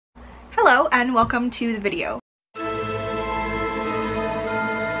Hello and welcome to the video.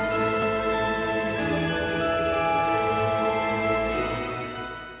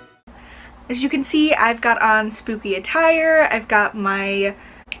 As you can see, I've got on spooky attire, I've got my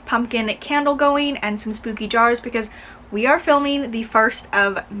pumpkin candle going and some spooky jars because we are filming the first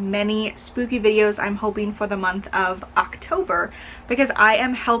of many spooky videos I'm hoping for the month of October, because I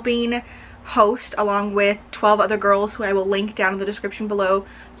am helping host, along with 12 other girls who I will link down in the description below,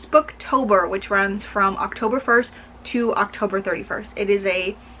 Spooktober, which runs from October 1st to October 31st. It is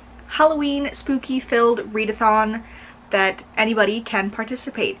a Halloween spooky filled readathon that anybody can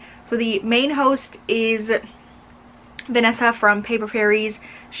participate. So the main host is Vanessa from Paper Fairies.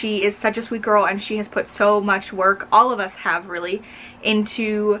 She is such a sweet girl and she has put so much work, all of us have really,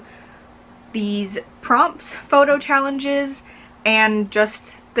 into these prompts, photo challenges, and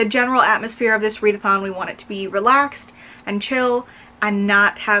just the general atmosphere of this readathon. We want it to be relaxed and chill and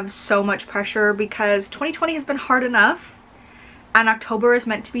not have so much pressure, because 2020 has been hard enough and October is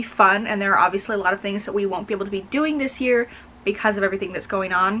meant to be fun, and there are obviously a lot of things that we won't be able to be doing this year because of everything that's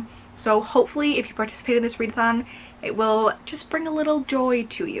going on. So hopefully if you participate in this readathon, it will just bring a little joy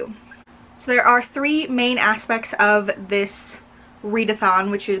to you. So there are three main aspects of this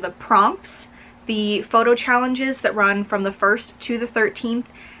readathon, which are the prompts, the photo challenges that run from the 1st to the 13th,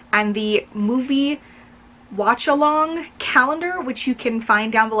 and the movie watch along calendar, which you can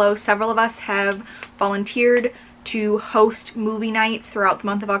find down below. Several of us have volunteered to host movie nights throughout the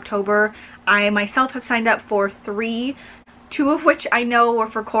month of October. I myself have signed up for 3, 2 of which I know were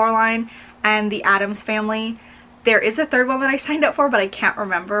for Coraline and the Addams Family. There is a third one that I signed up for, but I can't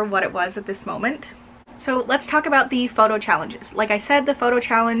remember what it was at this moment. So let's talk about the photo challenges. Like I said, the photo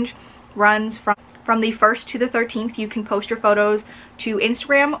challenge runs from the 1st to the 13th. You can post your photos to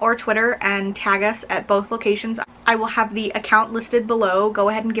Instagram or Twitter and tag us at both locations. I will have the account listed below. Go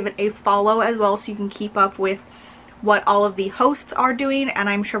ahead and give it a follow as well so you can keep up with what all of the hosts are doing, and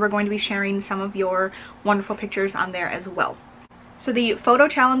I'm sure we're going to be sharing some of your wonderful pictures on there as well. So the photo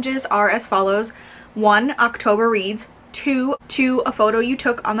challenges are as follows: 1, October reads; 2, a photo you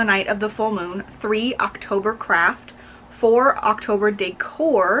took on the night of the full moon; 3, October craft; 4, October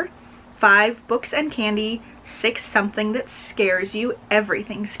decor; 5, books and candy; 6, something that scares you.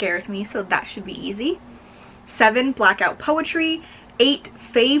 Everything scares me, so that should be easy; 7, blackout poetry; 8,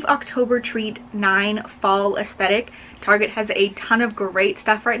 fave October treat; 9, fall aesthetic. Target has a ton of great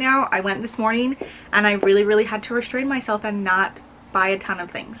stuff right now. I went this morning and I really had to restrain myself and not buy a ton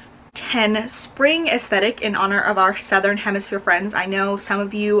of things. 10, spring aesthetic, in honor of our southern hemisphere friends. I know some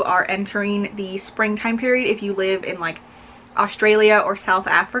of you are entering the springtime period if you live in like Australia or South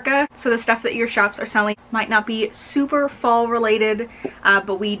Africa, so the stuff that your shops are selling might not be super fall related,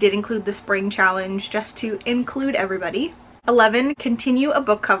 but we did include the spring challenge just to include everybody. 11, continue a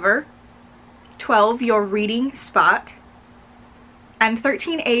book cover; 12, your reading spot; and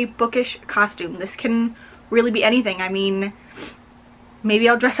 13, a bookish costume. This can really be anything. I mean, maybe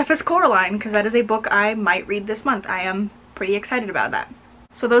I'll dress up as Coraline because that is a book I might read this month. I am pretty excited about that.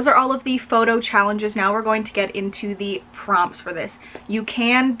 So those are all of the photo challenges. Now we're going to get into the prompts for this. You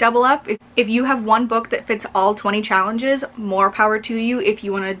can double up. If you have one book that fits all 20 challenges, more power to you. If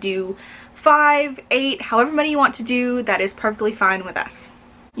you want to do 5, 8, however many you want to do, that is perfectly fine with us.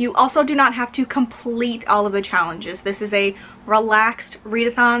 You also do not have to complete all of the challenges. This is a relaxed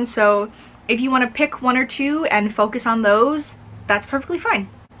readathon, so if you want to pick 1 or 2 and focus on those, that's perfectly fine.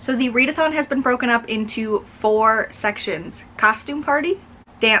 So the readathon has been broken up into 4 sections: costume party,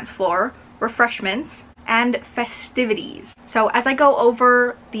 dance floor, refreshments, and festivities. So as I go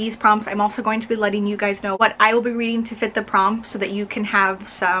over these prompts, I'm also going to be letting you guys know what I will be reading to fit the prompt so that you can have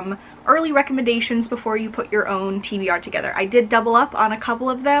some early recommendations before you put your own TBR together. I did double up on a couple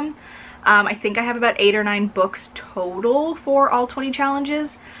of them. I think I have about 8 or 9 books total for all 20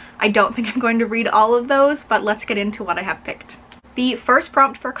 challenges. I don't think I'm going to read all of those, but let's get into what I have picked. The first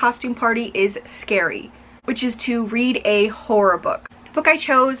prompt for costume party is scary, which is to read a horror book. The book I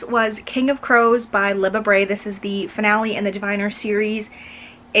chose was King of Crows by Libba Bray. This is the finale in the Diviner series.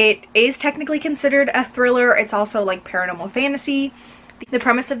 It is technically considered a thriller. It's also like paranormal fantasy. The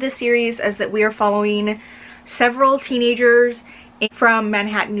premise of this series is that we are following several teenagers from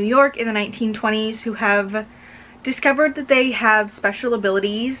Manhattan, New York in the 1920s who have discovered that they have special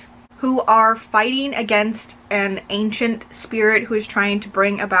abilities, who are fighting against an ancient spirit who is trying to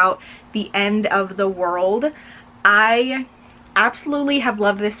bring about the end of the world. I absolutely have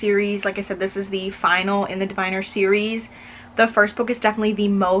loved this series. Like I said, this is the final in the Diviner series. The first book is definitely the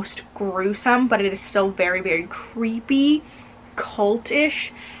most gruesome, but it is still very creepy,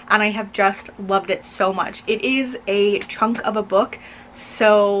 cultish, and I have just loved it so much. It is a chunk of a book,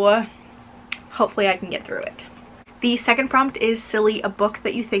 so hopefully I can get through it. The second prompt is silly, a book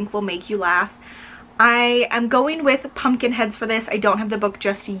that you think will make you laugh. I am going with Pumpkinheads for this. I don't have the book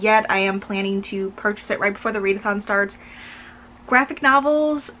just yet. I am planning to purchase it right before the readathon starts. Graphic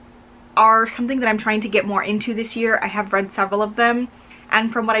novels are something that I'm trying to get more into this year. I have read several of them,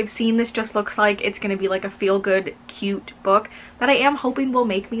 and from what I've seen, this just looks like it's going to be like a feel-good, cute book that I am hoping will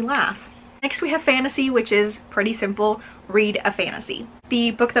make me laugh. Next we have fantasy, which is pretty simple. Read a fantasy.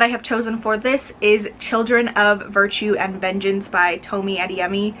 The book that I have chosen for this is Children of Virtue and Vengeance by Tomi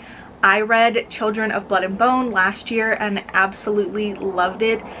Adeyemi. I read Children of Blood and Bone last year and absolutely loved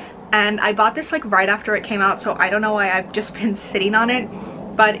it, and I bought this like right after it came out, so I don't know why I've just been sitting on it,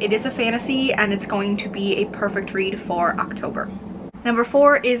 but it is a fantasy and it's going to be a perfect read for October. Number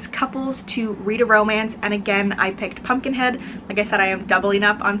 4 is couples to read a romance, and again I picked Pumpkinhead. Like I said, I am doubling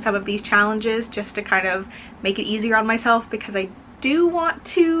up on some of these challenges just to kind of make it easier on myself because I do want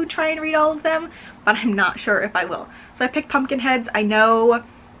to try and read all of them, but I'm not sure if I will. So I picked Pumpkinheads. I know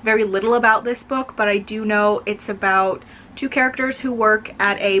very little about this book, but I do know it's about 2 characters who work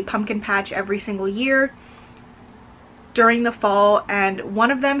at a pumpkin patch every single year during the fall, and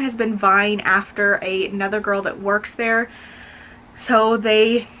one of them has been vying after another girl that works there, so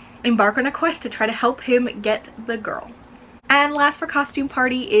they embark on a quest to try to help him get the girl. And last for costume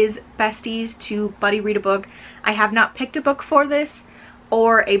party is Besties to buddy read a book. I have not picked a book for this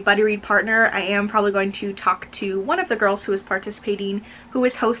or a buddy read partner. I am probably going to talk to one of the girls who is participating, who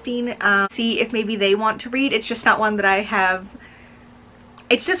is hosting, see if maybe they want to read. It's just not one that I have,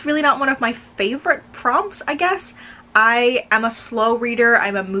 it's just really not one of my favorite prompts, I guess. I am a slow reader,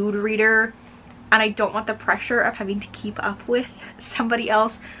 I'm a mood reader, and I don't want the pressure of having to keep up with somebody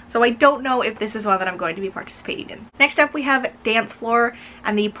else, so I don't know if this is one that I'm going to be participating in. Next up we have Dance Floor,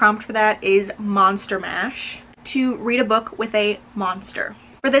 and the prompt for that is Monster Mash, to read a book with a monster.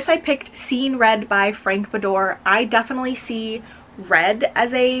 For this I picked Seeing Red by Frank Bador. I definitely see Red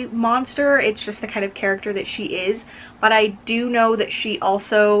as a monster. It's just the kind of character that she is, but I do know that she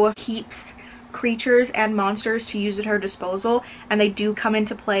also keeps creatures and monsters to use at her disposal, and they do come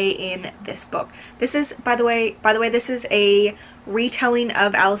into play in this book. This is, by the way, this is a retelling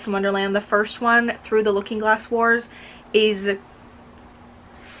of Alice in Wonderland. The first one, Through the Looking Glass Wars, is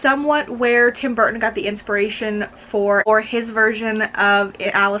somewhat where Tim Burton got the inspiration for his version of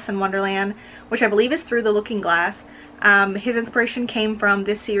Alice in Wonderland, which I believe is Through the Looking Glass. His inspiration came from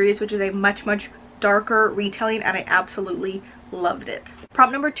this series, which is a much darker retelling, and I absolutely loved it.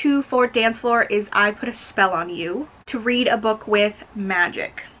 Prompt number 2 for Dance Floor is I Put a Spell on You, to read a book with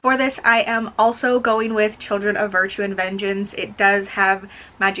magic. For this I am also going with Children of Virtue and Vengeance. It does have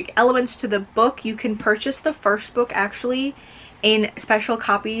magic elements to the book. You can purchase the first book actually in special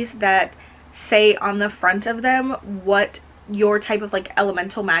copies that say on the front of them what your type of like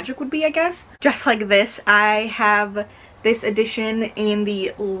elemental magic would be, I guess. Just like this, I have this edition in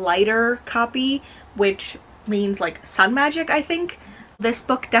the lighter copy, which means like sun magic, I think. This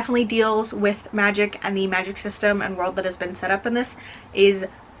book definitely deals with magic, and the magic system and world that has been set up in this is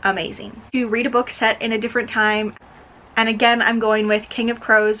amazing. To read a book set in a different time, and again I'm going with King of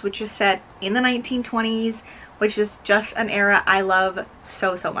Crows, which is set in the 1920s, which is just an era I love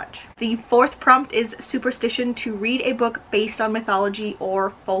so much. The 4th prompt is Superstition, to read a book based on mythology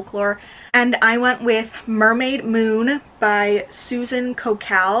or folklore, and I went with Mermaid Moon by Susan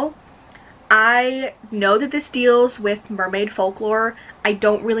Kokal. I know that this deals with mermaid folklore. I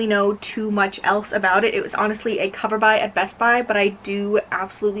don't really know too much else about it. It was honestly a cover buy at Best Buy, but I do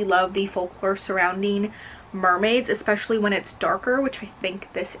absolutely love the folklore surrounding mermaids, especially when it's darker, which I think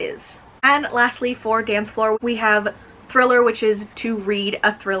this is. And lastly for Dance Floor we have Thriller, which is to read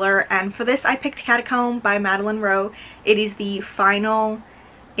a thriller, and for this I picked Catacomb by Madeline Rowe. It is the final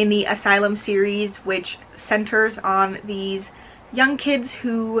in the Asylum series, which centers on these young kids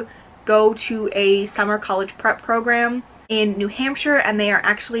who go to a summer college prep program in New Hampshire, and they are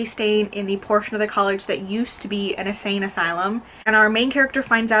actually staying in the portion of the college that used to be an insane asylum. And our main character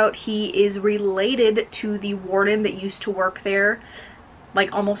finds out he is related to the warden that used to work there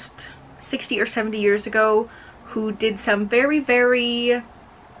like almost 60 or 70 years ago, who did some very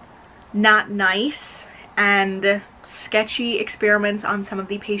not nice and sketchy experiments on some of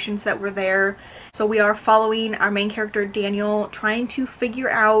the patients that were there. So we are following our main character Daniel trying to figure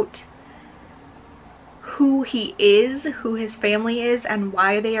out who he is, who his family is, and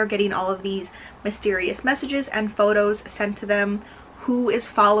why they are getting all of these mysterious messages and photos sent to them, who is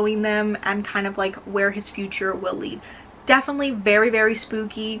following them, and kind of like where his future will lead. Definitely very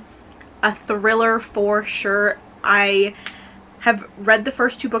spooky, a thriller for sure. I have read the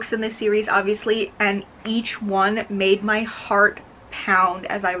first 2 books in this series obviously, and each one made my heart pound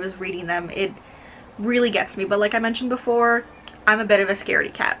as I was reading them. really gets me. But like I mentioned before, I'm a bit of a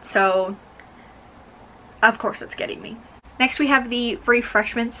scaredy cat, so of course it's getting me. Next we have the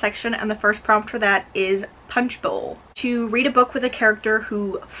refreshments section, and the first prompt for that is Punch Bowl. To read a book with a character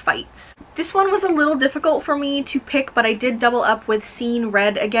who fights. This one was a little difficult for me to pick, but I did double up with Seeing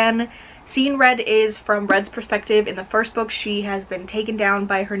Red again. Seeing Red is from Red's perspective. In the first book, she has been taken down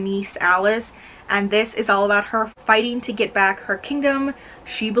by her niece Alice, and this is all about her fighting to get back her kingdom.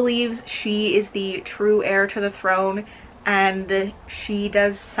 She believes she is the true heir to the throne, and she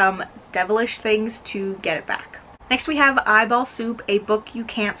does some devilish things to get it back. Next we have Eyeball Soup, a book you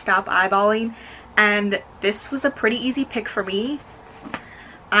can't stop eyeballing, and this was a pretty easy pick for me.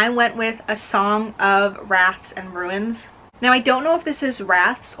 I went with A Song of Wraths and Ruins. Now I don't know if this is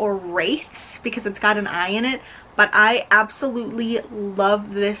Wraths or Wraiths because it's got an I in it, but I absolutely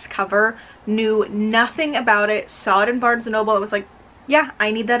love this cover. Knew nothing about it, saw it in Barnes & Noble, and was like, yeah,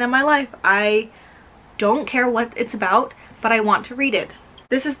 I need that in my life. I don't care what it's about, but I want to read it.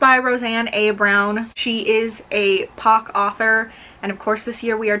 This is by Roseanne A. Brown. She is a POC author, and of course this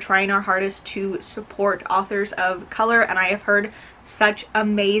year we are trying our hardest to support authors of color, and I have heard such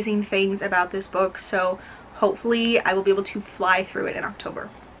amazing things about this book, so hopefully I will be able to fly through it in October.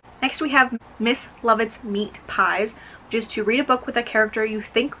 Next we have Miss Lovett's Meat Pies, which is to read a book with a character you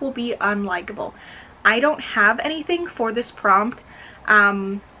think will be unlikable. I don't have anything for this prompt.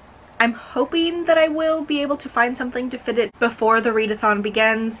 I'm hoping that I will be able to find something to fit it before the readathon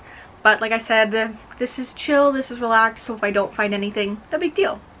begins, but like I said, this is chill, this is relaxed, so if I don't find anything, no big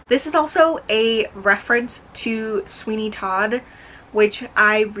deal. This is also a reference to Sweeney Todd, which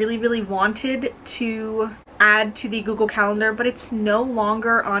I really wanted to add to the Google Calendar, but it's no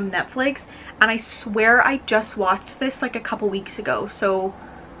longer on Netflix, and I swear I just watched this like a couple weeks ago, so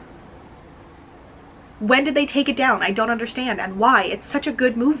when did they take it down? I don't understand, and why? It's such a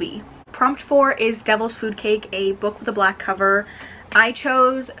good movie. Prompt 4 is Devil's Food Cake, a book with a black cover. I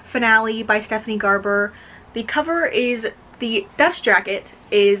chose Finale by Stephanie Garber. The cover is, the dust jacket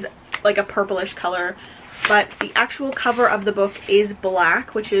is like a purplish color, but the actual cover of the book is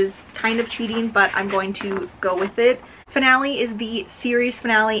black, which is kind of cheating, but I'm going to go with it. Finale is the series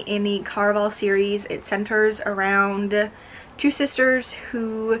finale in the Caraval series. It centers around two sisters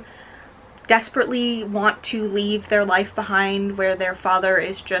who desperately want to leave their life behind, where their father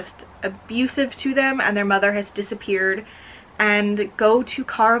is just abusive to them and their mother has disappeared, and go to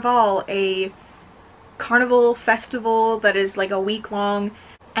Caraval, a carnival festival that is like a week long,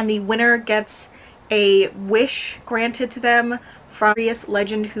 and the winner gets a wish granted to them from various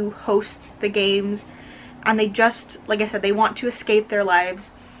legend who hosts the games, and they just, like I said, they want to escape their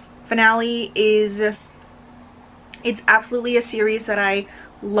lives. Finale is, it's absolutely a series that I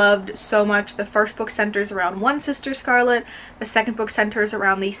loved so much. The first book centers around one sister, Scarlet. The second book centers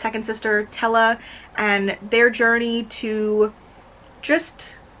around the second sister, Tella, and their journey to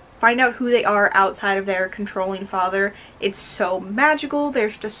just find out who they are outside of their controlling father. It's so magical.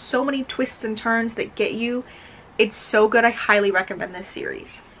 There's just so many twists and turns that get you. It's so good. I highly recommend this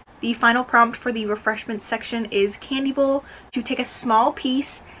series. The final prompt for the refreshments section is Candy Bowl, to take a small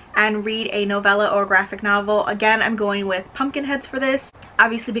piece and read a novella or graphic novel. Again, I'm going with Pumpkinheads for this,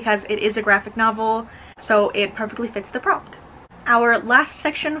 obviously because it is a graphic novel, so it perfectly fits the prompt. Our last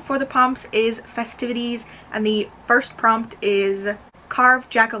section for the prompts is festivities, and the first prompt is Carve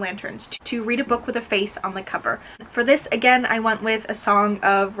jack-o'-lanterns, to read a book with a face on the cover. For this, again, I went with A Song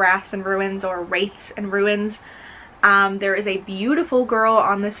of Wraths and Ruins, or Wraiths and Ruins. There is a beautiful girl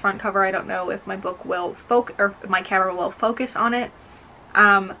on this front cover. I don't know if my book will my camera will focus on it.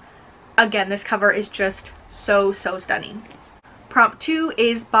 Again, this cover is just so stunning. Prompt 2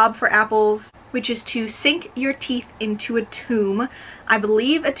 is Bob for Apples, which is to sink your teeth into a tome. I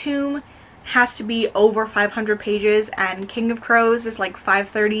believe a tome has to be over 500 pages, and King of Crows is like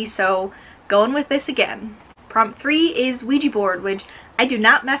 530, so going with this again. Prompt 3 is Ouija board, which I do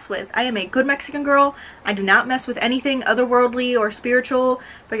not mess with. I am a good Mexican girl. I do not mess with anything otherworldly or spiritual,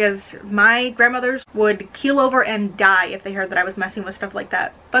 because my grandmothers would keel over and die if they heard that I was messing with stuff like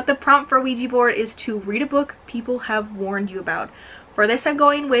that. But the prompt for Ouija board is to read a book people have warned you about. For this, I'm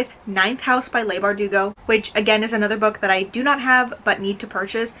going with Ninth House by Leigh Bardugo, which again is another book that I do not have but need to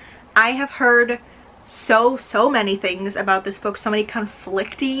purchase. I have heard so many things about this book, so many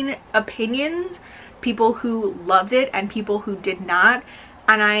conflicting opinions, people who loved it and people who did not,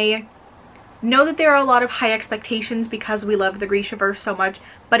 and I know that there are a lot of high expectations because we love the Grishaverse so much,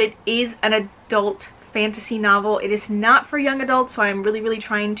 but it is an adult fantasy novel. It is not for young adults, so I'm really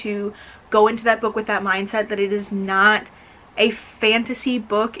trying to go into that book with that mindset that it is not a fantasy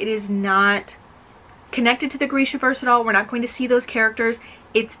book. It is not connected to the Grishaverse at all. We're not going to see those characters.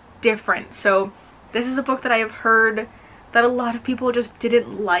 It's different. So This is a book that I have heard that a lot of people just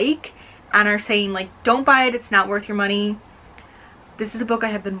didn't like and are saying like, don't buy it, it's not worth your money. This is a book I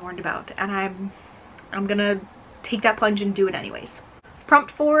have been warned about, and I'm gonna take that plunge and do it anyways.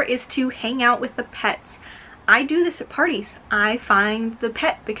 Prompt 4 is to hang out with the pets. I do this at parties. I find the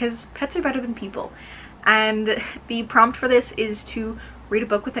pet because pets are better than people. And the prompt for this is to read a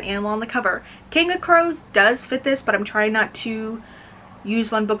book with an animal on the cover. King of Crows does fit this, but I'm trying not to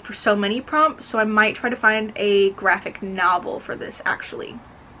use one book for so many prompts, so I might try to find a graphic novel for this actually.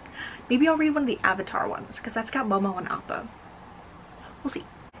 Maybe I'll read one of the Avatar ones because that's got Momo and Appa. We'll see.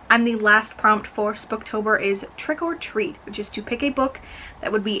 And the last prompt for Spooktober is trick or treat, which is to pick a book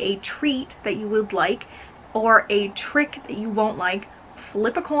that would be a treat that you would like or a trick that you won't like,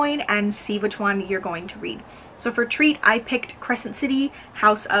 flip a coin and see which one you're going to read. So for treat, I picked Crescent City,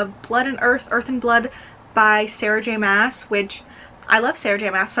 House of Blood and Earth, Earth and Blood by Sarah J. Maas, which I love Sarah J.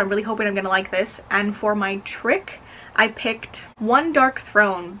 Maas, so I'm really hoping I'm going to like this. And for my trick, I picked One Dark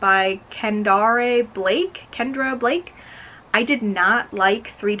Throne by Kendra Blake. I did not like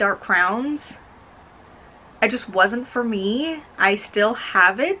Three Dark Crowns. It just wasn't for me. I still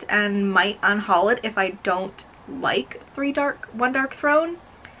have it and might unhaul it if I don't like One Dark Throne.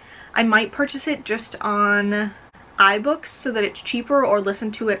 I might purchase it just on iBooks so that it's cheaper, or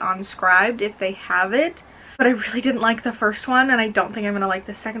listen to it on Scribd if they have it. But I really didn't like the first one, and I don't think I'm going to like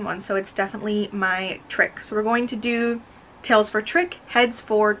the second one, so it's definitely my trick. So we're going to do tails for trick, heads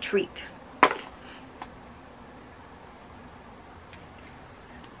for treat.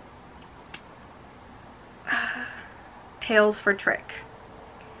 Tails for trick.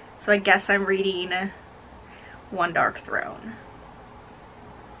 So I guess I'm reading One Dark Throne.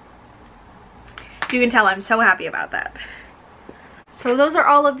 You can tell I'm so happy about that. So those are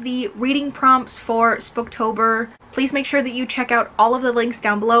all of the reading prompts for Spooktober. Please make sure that you check out all of the links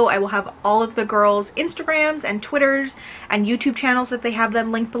down below. I will have all of the girls' Instagrams and Twitters and YouTube channels that they have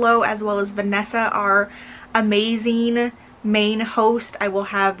them linked below, as well as Vanessa, our amazing main host. I will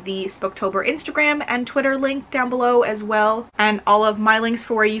have the Spooktober Instagram and Twitter link down below as well, and all of my links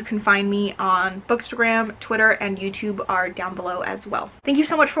for where you can find me on Bookstagram, Twitter, and YouTube are down below as well. Thank you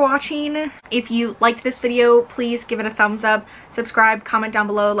so much for watching. If you liked this video, please give it a thumbs up, subscribe, comment down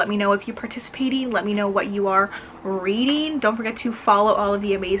below, let me know if you're participating, let me know what you are reading. Don't forget to follow all of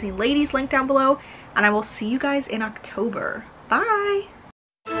the amazing ladies linked down below, and I will see you guys in October. Bye!